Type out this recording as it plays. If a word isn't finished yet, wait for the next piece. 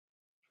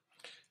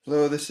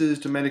Hello, this is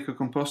Domenico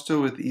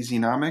Composto with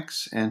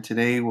Easynomics, and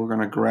today we're going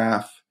to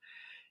graph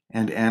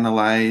and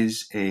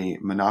analyze a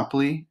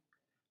monopoly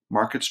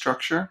market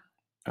structure,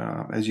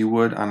 as you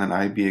would on an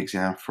IB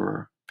exam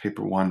for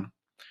paper one.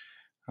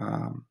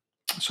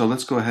 So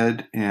let's go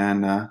ahead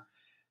and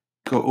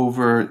go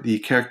over the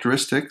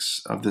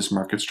characteristics of this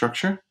market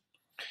structure.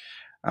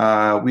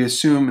 We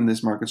assume in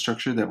this market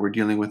structure that we're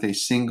dealing with a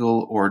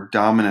single or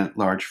dominant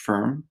large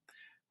firm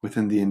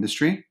within the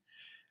industry.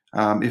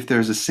 If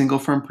there's a single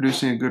firm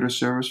producing a good or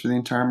service for the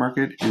entire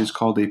market, it is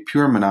called a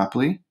pure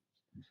monopoly,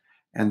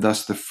 and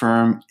thus the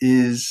firm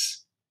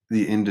is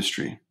the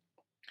industry.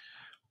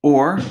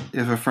 Or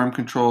if a firm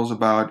controls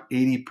about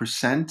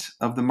 80%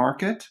 of the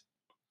market,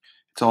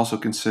 it's also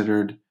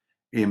considered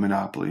a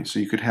monopoly. So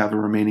you could have a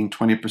remaining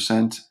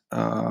 20%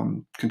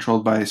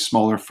 controlled by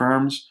smaller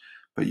firms,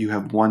 but you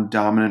have one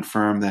dominant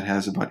firm that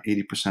has about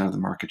 80% of the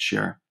market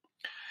share.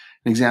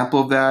 An example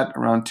of that,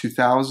 around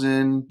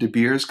 2000, De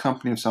Beers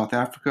Company of South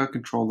Africa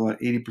controlled about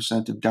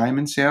 80% of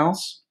diamond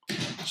sales.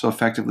 So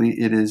effectively,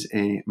 it is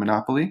a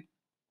monopoly.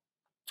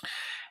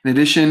 In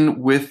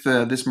addition, with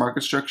this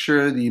market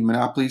structure, the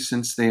monopolies,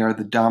 since they are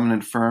the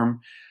dominant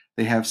firm,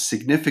 they have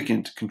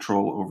significant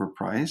control over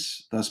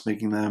price, thus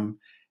making them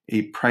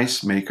a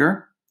price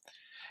maker.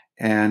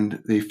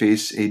 And they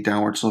face a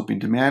downward sloping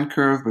demand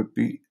curve,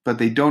 but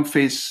they don't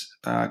face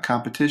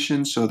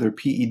competition, so their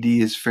PED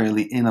is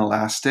fairly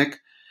inelastic,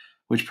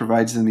 which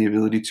provides them the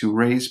ability to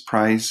raise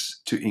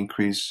price to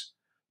increase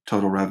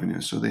total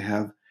revenue. So they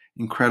have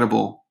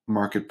incredible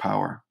market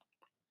power.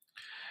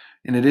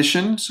 In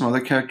addition, some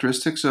other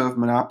characteristics of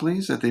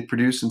monopolies that they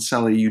produce and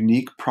sell a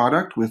unique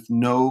product with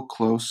no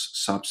close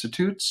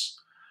substitutes.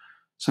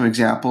 Some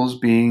examples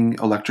being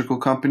electrical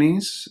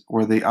companies,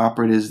 where they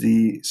operate as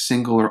the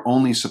single or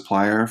only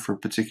supplier for a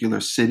particular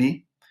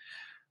city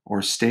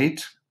or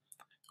state,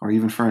 or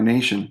even for a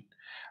nation.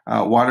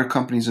 Water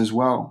companies as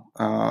well.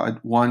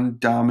 One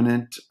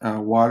dominant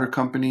water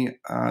company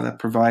that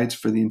provides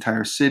for the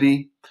entire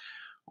city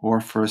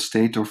or for a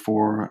state or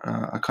for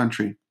a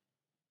country.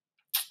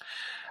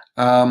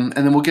 And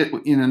then we'll get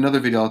in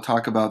another video, I'll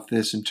talk about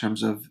this in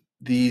terms of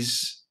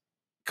these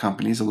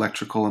companies,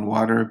 electrical and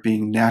water,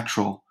 being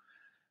natural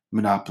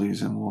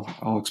monopolies, and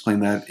I'll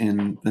explain that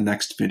in the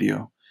next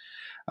video.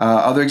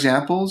 Other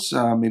examples,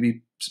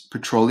 maybe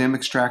petroleum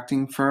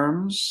extracting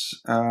firms.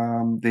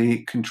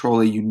 They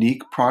control a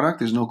unique product.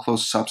 There's no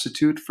close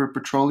substitute for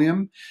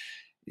petroleum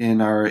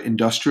in our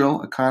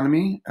industrial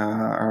economy.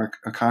 Our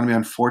economy,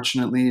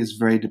 unfortunately, is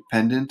very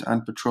dependent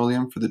on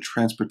petroleum for the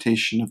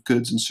transportation of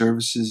goods and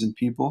services and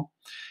people,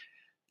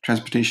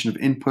 transportation of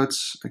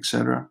inputs,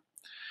 etc.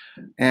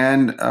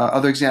 And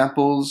other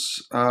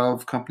examples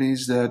of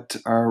companies that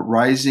are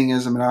rising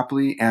as a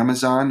monopoly,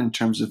 Amazon in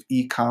terms of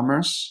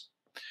e-commerce.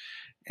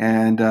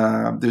 And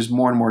there's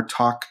more and more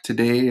talk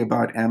today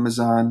about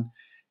Amazon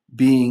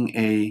being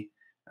a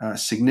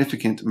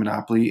significant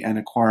monopoly and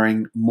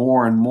acquiring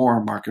more and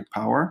more market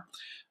power.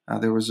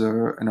 There was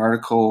an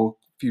article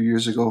a few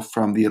years ago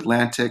from The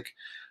Atlantic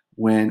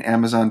when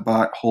Amazon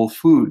bought Whole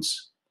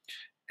Foods,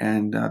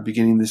 and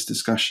beginning this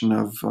discussion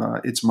of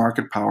its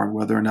market power and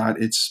whether or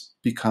not it's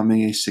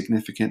becoming a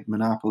significant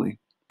monopoly.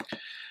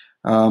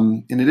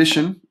 In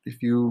addition,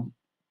 if you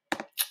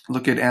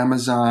look at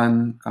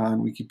Amazon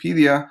on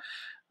Wikipedia,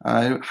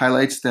 it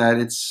highlights that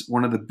it's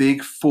one of the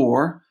big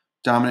four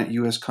dominant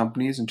US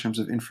companies in terms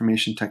of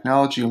information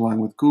technology, along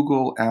with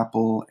Google,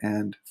 Apple,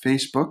 and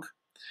Facebook.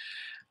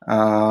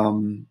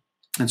 And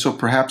so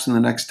perhaps in the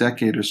next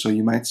decade or so,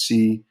 you might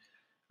see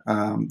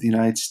the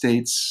United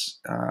States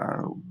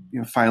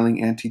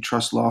filing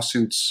antitrust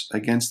lawsuits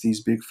against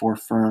these big four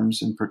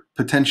firms and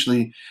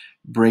potentially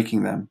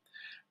breaking them.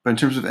 But in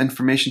terms of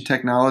information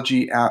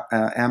technology,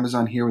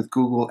 Amazon here with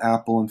Google,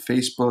 Apple, and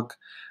Facebook,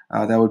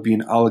 that would be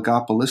an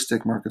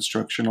oligopolistic market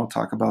structure, and I'll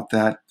talk about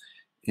that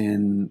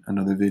in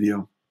another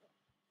video.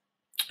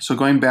 So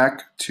going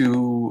back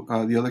to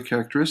the other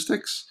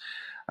characteristics,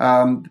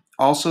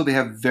 also they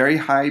have very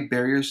high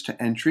barriers to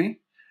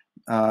entry,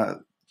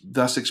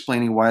 thus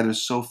explaining why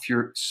there's so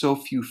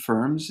few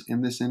firms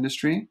in this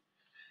industry.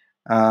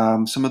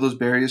 Some of those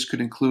barriers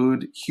could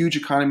include huge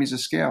economies of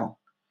scale.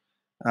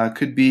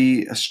 Could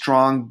be a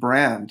strong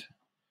brand.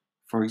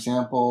 For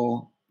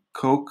example,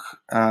 Coke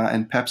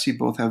and Pepsi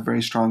both have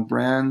very strong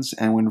brands,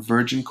 and when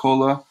Virgin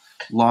Cola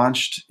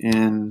launched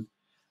in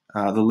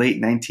the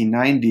late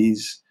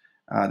 1990s,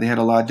 they had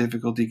a lot of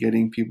difficulty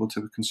getting people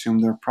to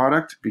consume their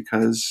product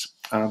because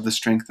of the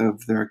strength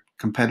of their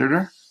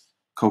competitor,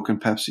 Coke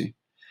and Pepsi.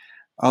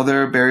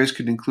 Other barriers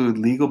could include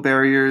legal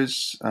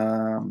barriers,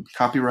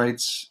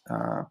 copyrights,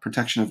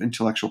 protection of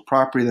intellectual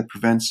property that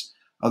prevents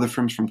other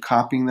firms from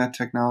copying that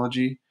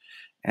technology,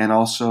 and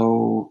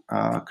also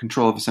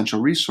control of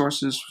essential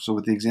resources, so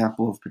with the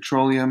example of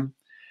petroleum,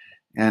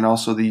 and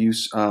also the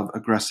use of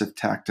aggressive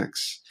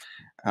tactics.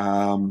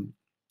 And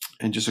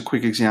just a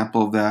quick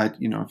example of that,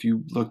 if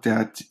you looked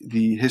at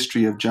the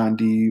history of John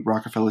D.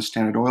 Rockefeller's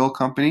Standard Oil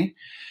Company,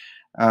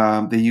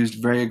 they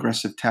used very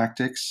aggressive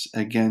tactics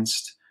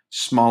against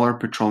smaller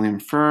petroleum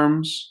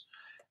firms.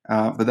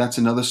 But that's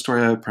another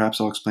story.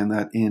 Perhaps I'll explain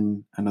that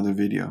in another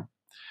video.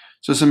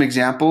 So some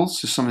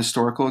examples, some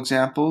historical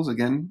examples.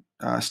 Again,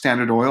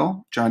 Standard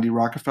Oil, John D.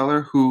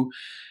 Rockefeller, who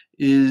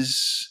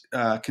is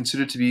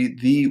considered to be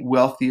the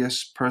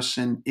wealthiest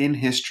person in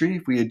history.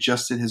 If we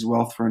adjusted his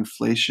wealth for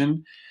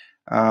inflation,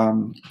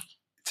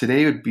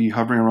 today it would be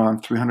hovering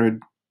around $300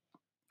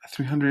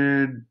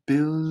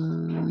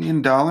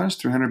 billion,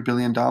 $300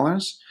 billion.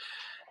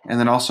 And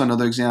then also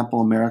another example,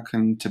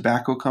 American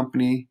Tobacco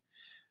Company,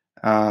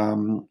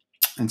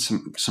 and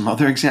some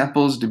other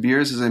examples, De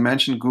Beers, as I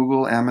mentioned,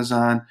 Google,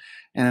 Amazon.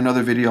 In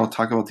another video, I'll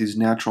talk about these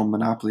natural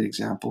monopoly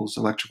examples,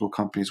 electrical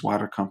companies,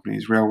 water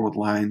companies, railroad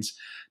lines,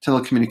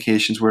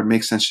 telecommunications, where it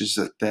makes sense just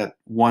that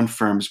one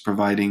firm is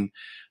providing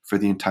for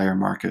the entire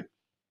market.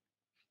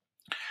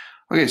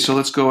 Okay, so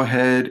let's go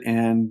ahead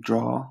and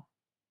draw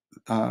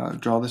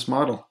this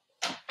model.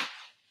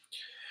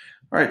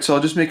 All right, so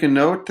I'll just make a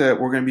note that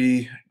we're going to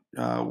be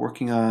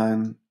working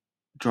on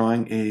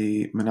drawing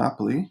a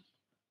monopoly.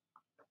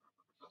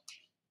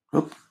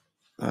 Oop,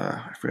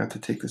 I forgot to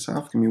take this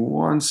off. Give me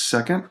 1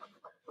 second.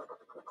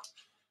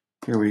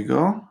 Here we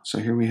go. So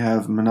here we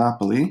have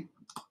monopoly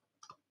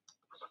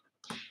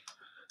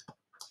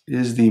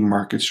is the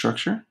market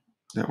structure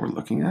that we're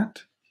looking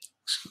at.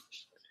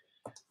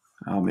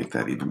 I'll make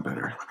that even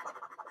better.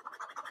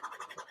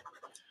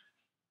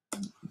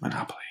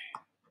 Monopoly.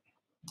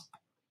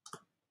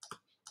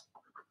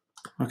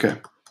 Okay.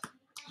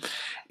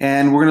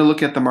 And we're going to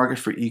look at the market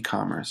for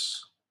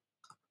e-commerce.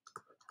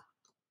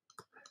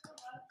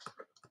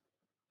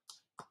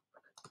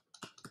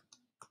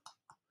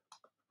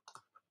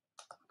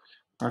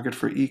 Market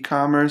for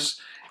e-commerce,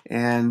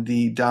 and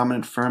the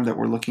dominant firm that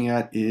we're looking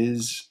at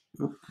is,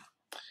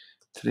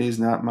 today's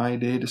not my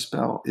day to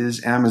spell,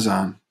 is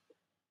Amazon.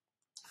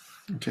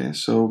 Okay,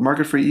 so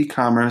market for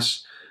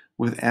e-commerce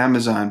with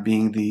Amazon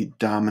being the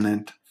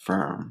dominant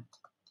firm.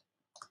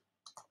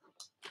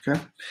 Okay,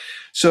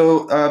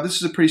 so this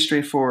is a pretty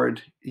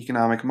straightforward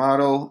economic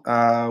model.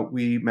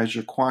 We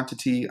measure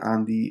quantity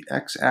on the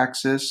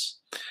x-axis,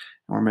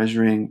 and we're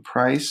measuring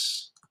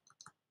price,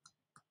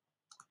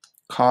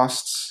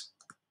 costs,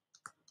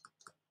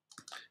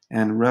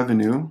 and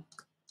revenue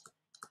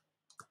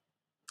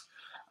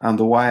on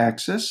the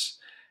y-axis.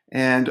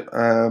 And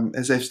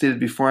as I've stated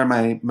before in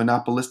my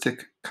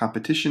monopolistic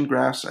competition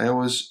graphs, I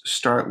always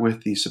start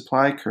with the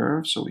supply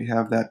curve. So we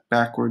have that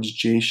backwards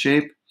J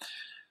shape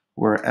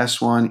where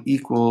S1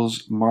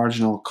 equals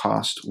marginal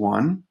cost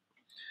 1.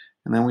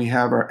 And then we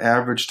have our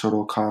average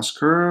total cost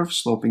curve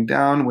sloping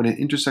down. When it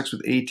intersects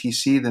with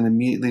ATC, then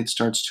immediately it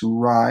starts to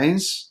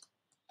rise.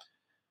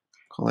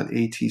 Call it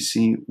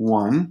ATC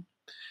 1.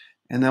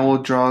 And then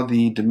we'll draw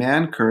the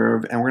demand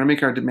curve, and we're going to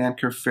make our demand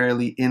curve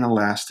fairly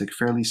inelastic,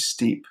 fairly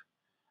steep.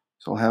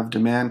 So we'll have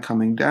demand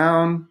coming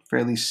down,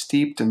 fairly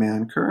steep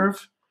demand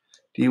curve.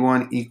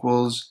 D1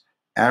 equals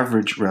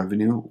average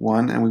revenue,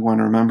 1, and we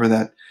want to remember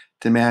that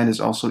demand is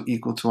also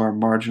equal to our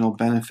marginal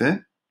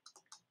benefit.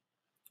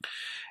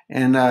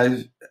 And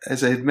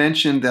as I've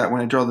mentioned, that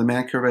when I draw the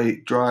demand curve,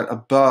 I draw it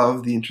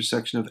above the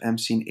intersection of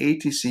MC and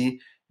ATC, and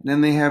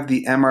then they have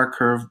the MR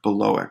curve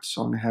below it.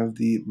 So I'm going to have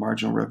the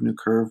marginal revenue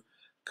curve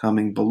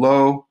coming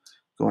below,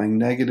 going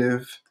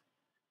negative,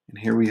 and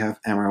here we have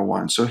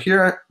MR1. So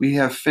here we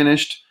have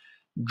finished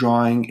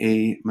drawing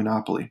a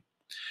monopoly.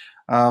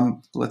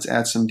 Let's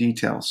add some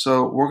details.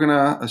 So we're going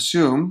to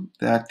assume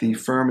that the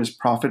firm is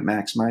profit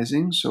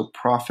maximizing. So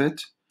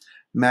profit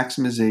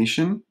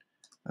maximization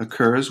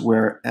occurs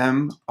where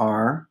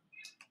MR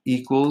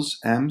equals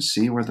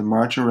MC, where the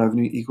marginal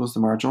revenue equals the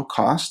marginal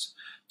cost.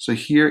 So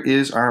here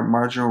is our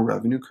marginal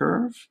revenue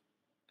curve,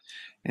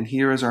 and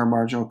here is our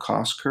marginal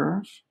cost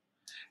curve,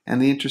 and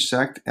they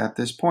intersect at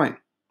this point.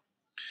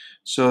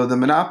 So the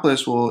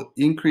monopolist will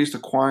increase the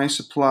quantity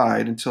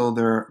supplied until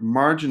their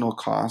marginal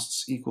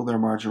costs equal their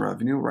marginal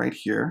revenue right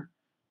here.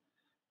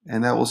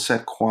 And that will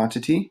set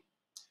quantity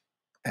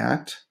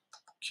at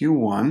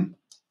Q1.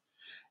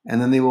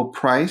 And then they will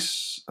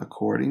price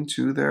according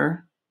to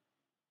their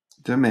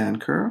demand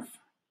curve.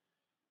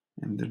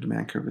 And their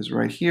demand curve is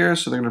right here.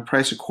 So they're going to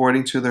price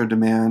according to their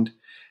demand.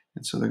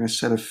 And so they're going to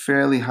set a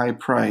fairly high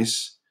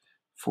price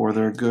for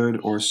their good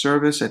or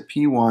service at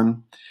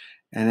P1.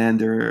 And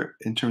then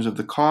in terms of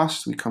the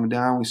cost, we come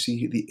down, we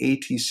see the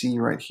ATC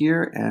right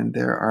here, and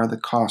there are the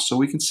costs. So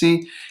we can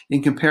see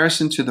in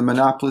comparison to the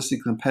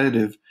monopolistic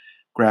competitive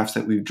graphs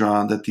that we've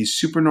drawn that the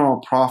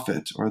supernormal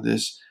profit, or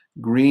this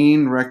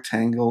green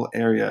rectangle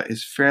area,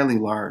 is fairly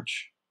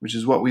large, which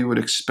is what we would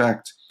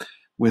expect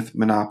with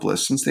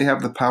monopolists, since they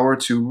have the power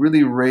to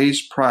really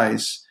raise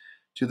price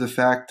to the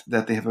fact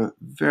that they have a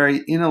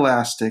very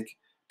inelastic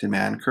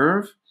demand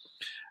curve.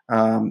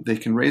 They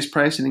can raise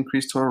price and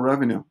increase total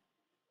revenue.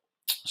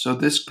 So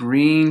this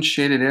green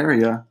shaded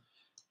area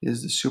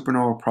is the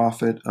supernormal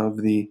profit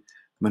of the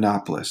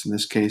monopolist. In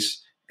this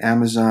case,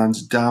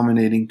 Amazon's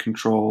dominating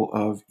control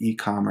of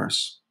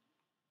e-commerce.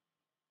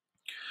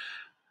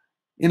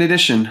 In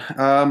addition,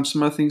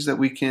 some other things that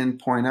we can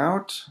point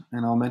out,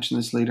 and I'll mention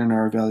this later in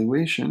our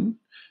evaluation.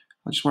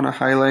 I just want to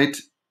highlight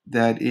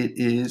that it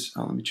is,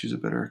 let me choose a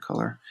better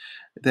color.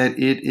 that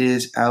it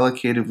is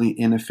allocatively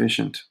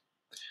inefficient.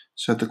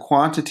 So at the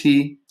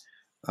quantity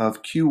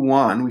of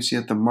Q1, we see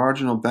that the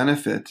marginal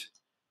benefit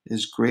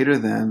is greater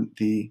than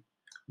the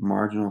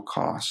marginal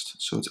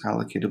cost. So it's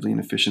allocatively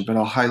inefficient, but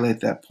I'll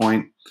highlight that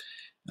point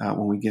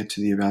when we get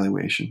to the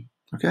evaluation.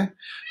 Okay,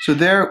 so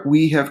there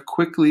we have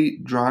quickly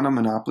drawn a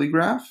monopoly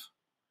graph,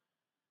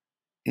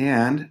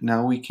 and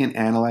now we can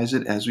analyze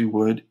it as we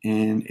would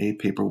in a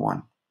paper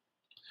 1.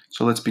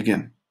 So let's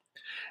begin.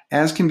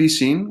 As can be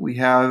seen, we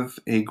have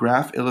a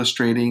graph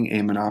illustrating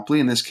a monopoly.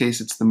 In this case,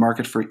 it's the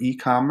market for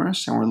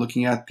e-commerce, and we're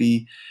looking at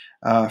the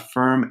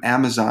firm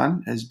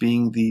Amazon as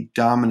being the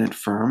dominant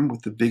firm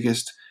with the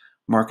biggest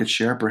market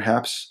share,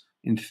 perhaps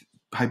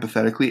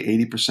hypothetically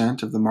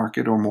 80% of the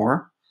market or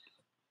more.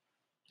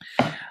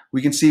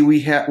 We can see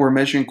we're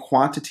measuring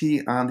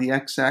quantity on the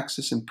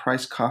x-axis and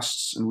price,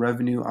 costs, and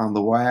revenue on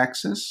the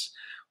y-axis.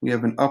 We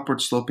have an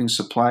upward sloping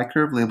supply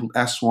curve labeled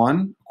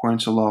S1 according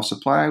to law of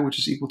supply, which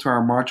is equal to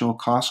our marginal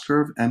cost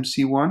curve,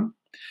 MC1,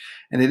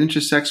 and it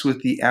intersects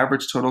with the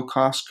average total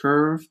cost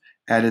curve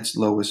at its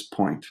lowest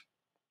point.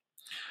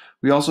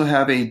 We also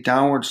have a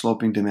downward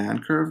sloping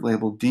demand curve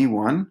labeled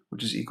D1,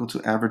 which is equal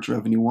to average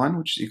revenue 1,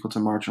 which is equal to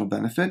marginal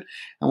benefit.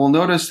 And we'll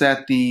notice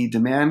that the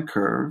demand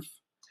curve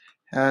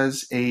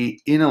has a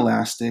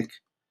inelastic,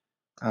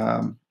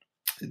 that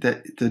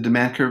the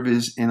demand curve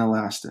is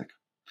inelastic,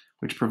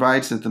 which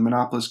provides that the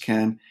monopolist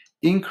can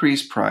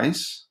increase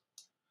price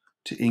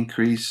to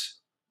increase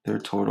their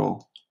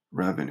total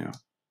revenue.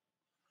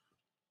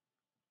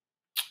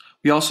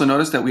 We also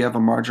notice that we have a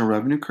marginal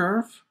revenue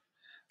curve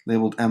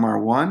labeled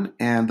MR1,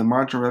 and the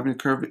marginal revenue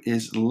curve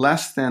is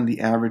less than the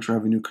average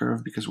revenue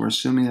curve because we're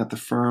assuming that the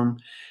firm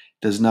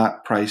does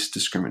not price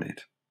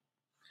discriminate.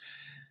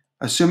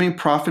 Assuming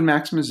profit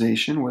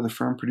maximization, where the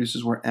firm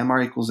produces where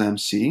MR equals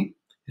MC,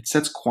 it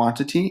sets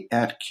quantity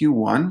at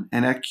Q1,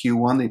 and at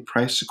Q1 they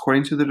price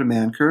according to the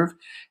demand curve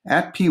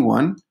at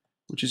P1,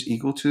 which is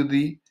equal to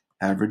the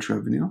average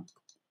revenue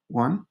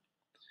 1.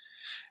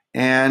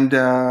 And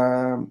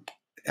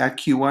at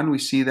Q1 we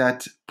see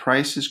that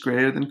price is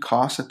greater than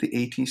cost at the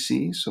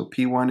ATC, so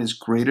P1 is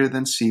greater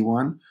than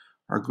C1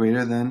 or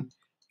greater than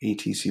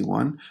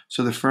ATC1,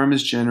 so the firm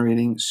is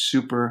generating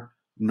super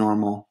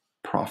normal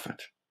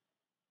profit.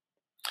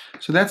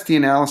 So that's the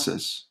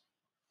analysis.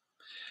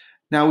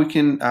 Now we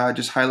can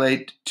just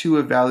highlight 2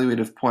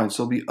 evaluative points.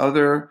 There'll be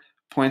other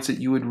points that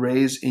you would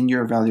raise in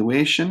your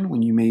evaluation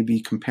when you may be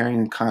comparing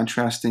and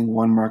contrasting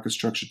one market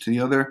structure to the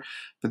other,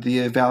 but the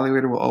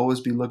evaluator will always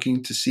be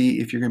looking to see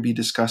if you're going to be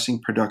discussing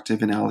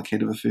productive and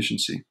allocative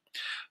efficiency.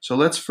 So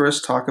let's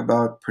first talk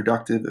about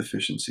productive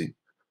efficiency.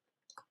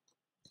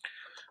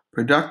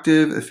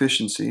 Productive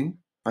efficiency,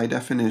 by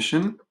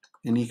definition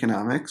in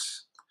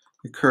economics,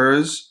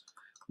 occurs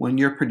when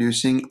you're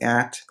producing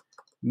at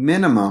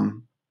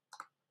minimum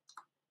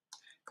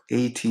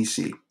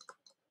ATC,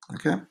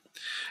 okay?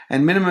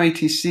 And minimum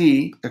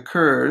ATC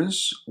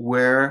occurs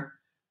where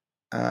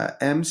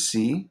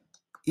MC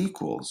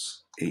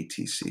equals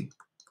ATC,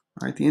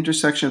 all right? The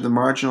intersection of the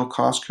marginal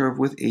cost curve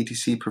with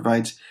ATC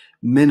provides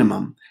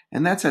minimum,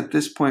 and that's at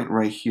this point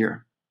right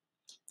here.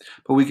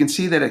 But we can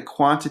see that at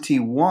quantity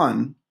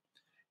 1,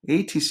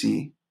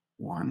 ATC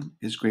 1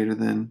 is greater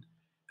than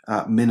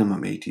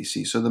minimum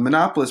ATC. So the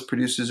monopolist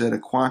produces at a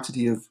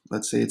quantity of,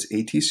 let's say it's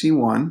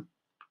ATC1,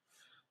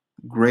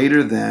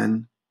 greater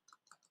than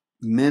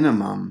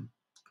minimum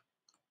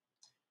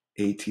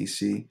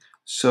ATC.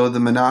 So the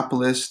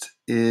monopolist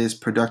is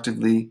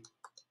productively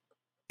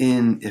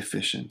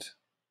inefficient.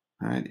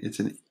 All right? It's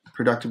a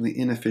productively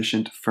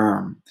inefficient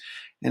firm.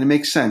 And it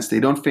makes sense.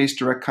 They don't face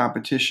direct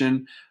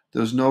competition.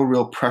 There's no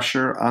real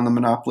pressure on the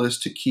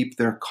monopolist to keep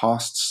their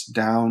costs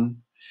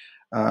down.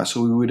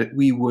 So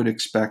we would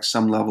expect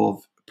some level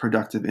of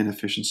productive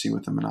inefficiency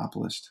with the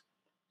monopolist.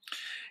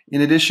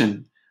 In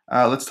addition,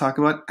 let's talk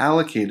about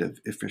allocative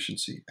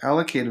efficiency.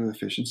 Allocative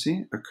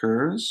efficiency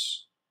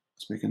occurs,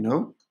 let's make a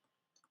note,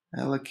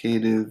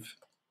 allocative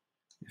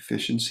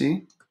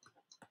efficiency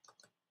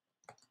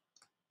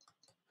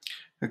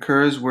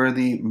occurs where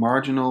the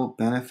marginal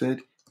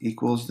benefit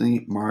equals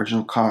the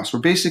marginal cost,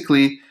 where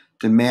basically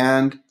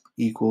demand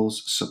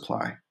equals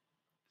supply.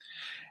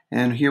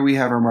 And here we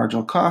have our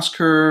marginal cost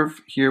curve.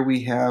 Here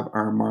we have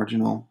our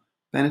marginal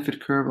benefit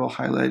curve. I'll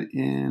highlight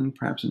in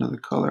perhaps another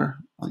color.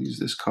 I'll use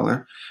this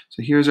color.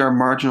 So here's our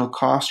marginal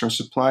cost or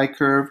supply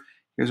curve.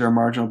 Here's our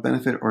marginal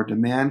benefit or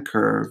demand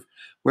curve.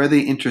 Where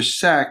they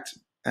intersect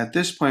at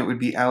this point would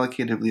be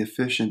allocatively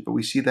efficient, but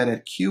we see that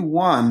at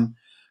Q1,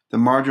 the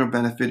marginal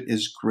benefit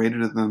is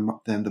greater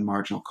than the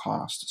marginal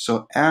cost.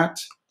 So at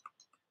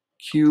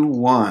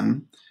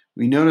Q1,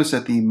 we notice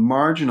that the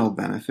marginal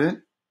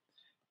benefit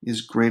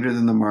is greater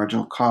than the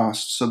marginal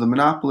cost. So the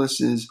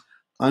monopolist is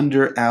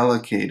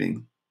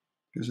under-allocating.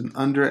 There's an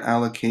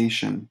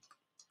under-allocation,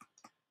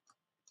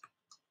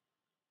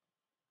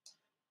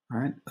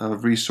 right,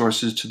 of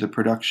resources to the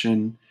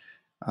production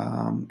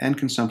and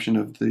consumption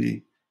of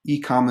the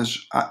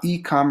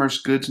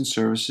e-commerce goods and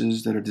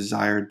services that are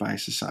desired by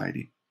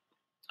society.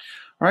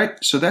 All right,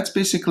 so that's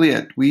basically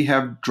it. We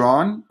have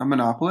drawn a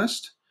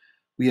monopolist.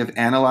 We have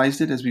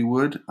analyzed it as we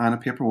would on a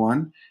paper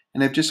 1,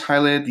 and I've just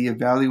highlighted the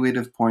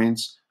evaluative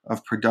points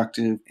of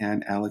productive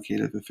and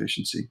allocative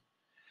efficiency.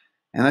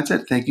 And that's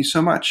it. Thank you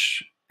so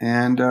much.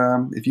 And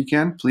if you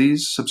can,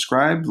 please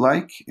subscribe,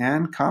 like,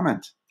 and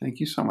comment.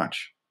 Thank you so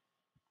much.